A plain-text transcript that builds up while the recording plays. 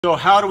So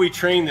how do we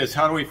train this?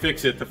 How do we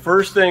fix it? The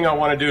first thing I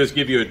want to do is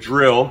give you a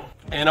drill.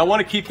 And I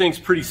want to keep things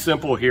pretty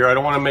simple here. I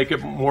don't want to make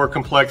it more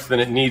complex than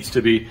it needs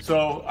to be.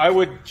 So I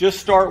would just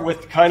start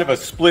with kind of a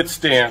split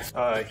stance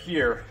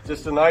here.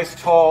 Just a nice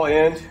tall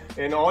end.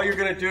 And all you're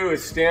going to do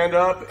is stand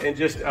up and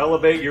just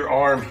elevate your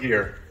arm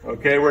here.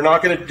 Okay, we're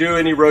not going to do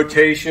any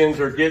rotations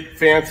or get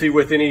fancy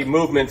with any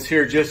movements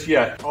here just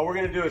yet. All we're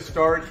going to do is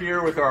start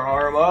here with our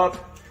arm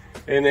up,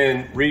 and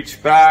then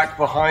reach back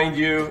behind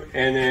you,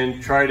 and then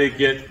try to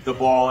get the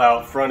ball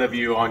out front of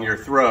you on your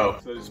throw.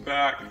 So just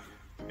back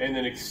and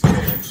then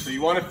extend. So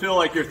you want to feel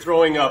like you're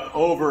throwing up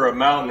over a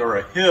mountain or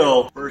a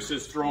hill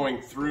versus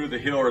throwing through the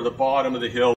hill or the bottom of the hill.